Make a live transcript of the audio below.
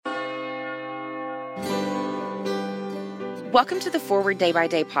Welcome to the Forward Day by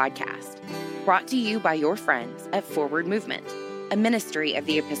Day podcast, brought to you by your friends at Forward Movement, a ministry of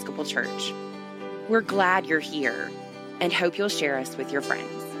the Episcopal Church. We're glad you're here and hope you'll share us with your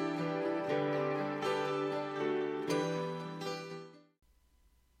friends.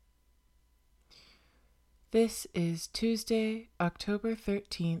 This is Tuesday, October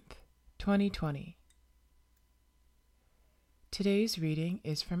 13th, 2020. Today's reading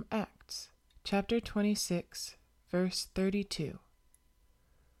is from Acts, chapter 26, verse 32.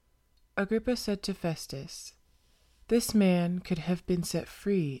 Agrippa said to Festus, "This man could have been set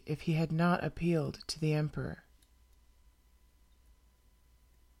free if he had not appealed to the emperor."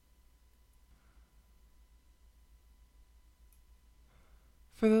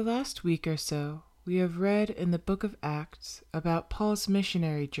 For the last week or so, we have read in the book of Acts about Paul's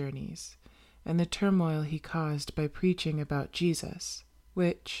missionary journeys and the turmoil he caused by preaching about Jesus,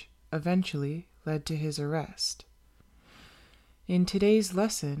 which eventually led to his arrest. In today's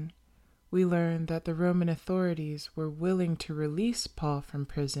lesson, we learn that the Roman authorities were willing to release Paul from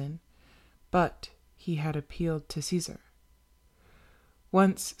prison, but he had appealed to Caesar.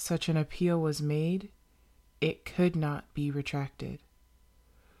 Once such an appeal was made, it could not be retracted.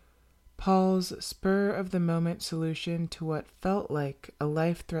 Paul's spur-of-the-moment solution to what felt like a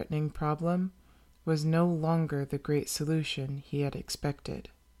life-threatening problem was no longer the great solution he had expected.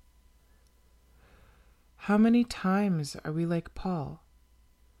 How many times are we like Paul?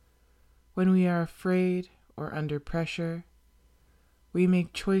 When we are afraid or under pressure, we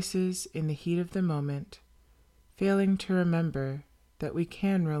make choices in the heat of the moment, failing to remember that we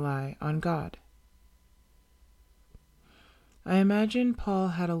can rely on God. I imagine Paul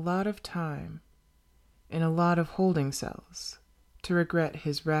had a lot of time and a lot of holding cells to regret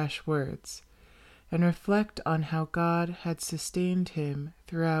his rash words and reflect on how God had sustained him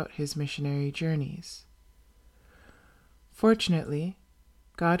throughout his missionary journeys. Fortunately,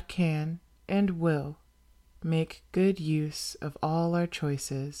 God can and will make good use of all our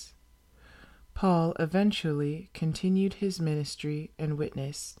choices. Paul eventually continued his ministry and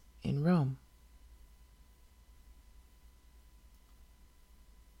witness in Rome.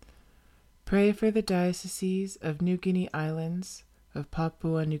 Pray for the dioceses of New Guinea Islands, of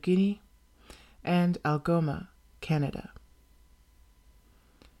Papua New Guinea, and Algoma, Canada.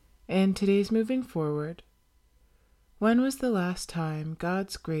 And today's moving forward. When was the last time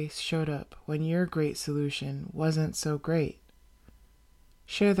God's grace showed up when your great solution wasn't so great?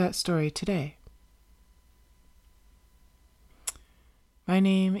 Share that story today. My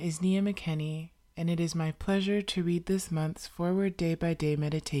name is Nia McKenney, and it is my pleasure to read this month's Forward Day by Day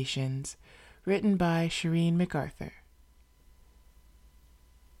Meditations, written by Shireen MacArthur.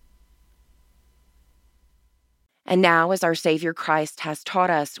 And now, as our Savior Christ has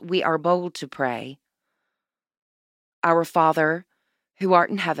taught us, we are bold to pray. Our Father, who art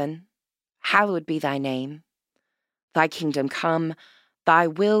in heaven, hallowed be thy name. Thy kingdom come, thy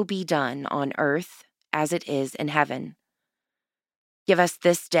will be done on earth as it is in heaven. Give us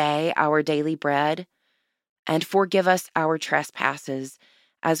this day our daily bread, and forgive us our trespasses,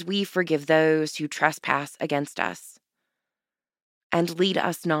 as we forgive those who trespass against us. And lead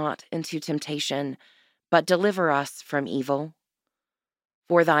us not into temptation, but deliver us from evil.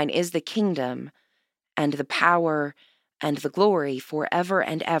 For thine is the kingdom, and the power, and the glory forever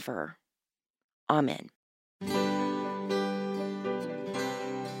and ever. Amen.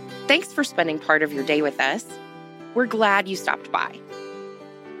 Thanks for spending part of your day with us. We're glad you stopped by.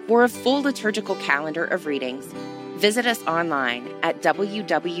 For a full liturgical calendar of readings, visit us online at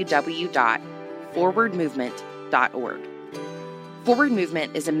www.forwardmovement.org. Forward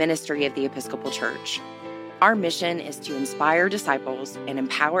Movement is a ministry of the Episcopal Church. Our mission is to inspire disciples and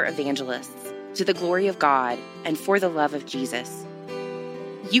empower evangelists to the glory of God and for the love of Jesus.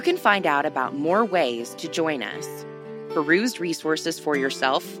 You can find out about more ways to join us, peruse resources for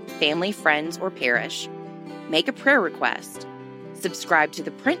yourself, family, friends, or parish, make a prayer request, subscribe to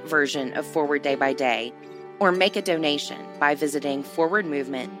the print version of Forward Day by Day, or make a donation by visiting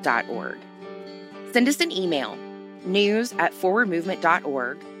forwardmovement.org. Send us an email,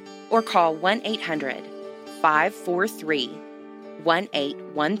 news@forwardmovement.org, or call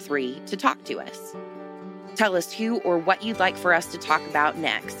 1-800-543-1813 to talk to us. Tell us who or what you'd like for us to talk about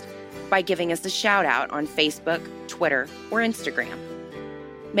next by giving us a shout out on Facebook, Twitter, or Instagram.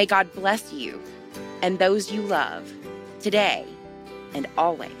 May God bless you and those you love today and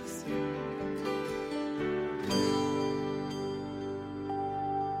always.